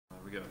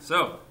we go.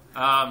 So,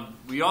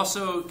 we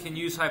also can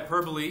use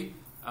hyperbole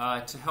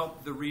to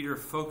help the reader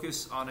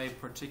focus on a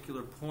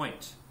particular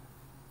point.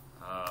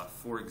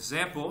 For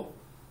example,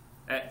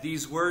 at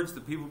these words,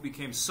 the people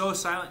became so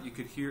silent you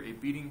could hear a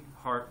beating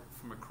heart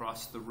from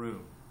across the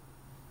room.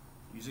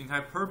 Using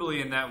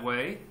hyperbole in that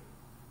way,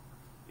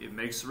 it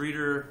makes the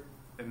reader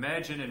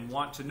imagine and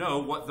want to know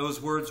what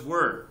those words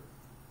were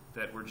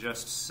that were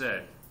just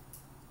said.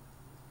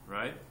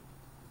 Right?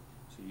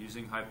 So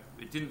using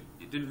it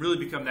didn't really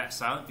become that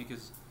silent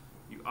because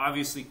you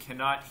obviously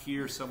cannot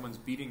hear someone's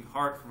beating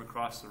heart from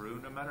across the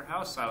room no matter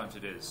how silent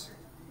it is.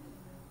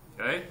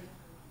 Okay?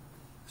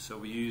 So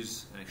we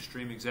use an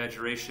extreme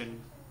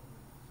exaggeration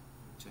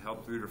to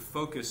help the reader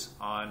focus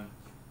on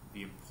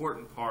the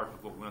important part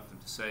of what we want them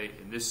to say.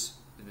 In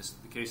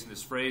the case in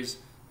this phrase,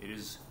 it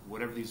is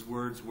whatever these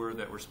words were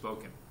that were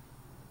spoken.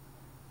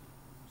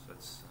 So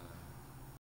that's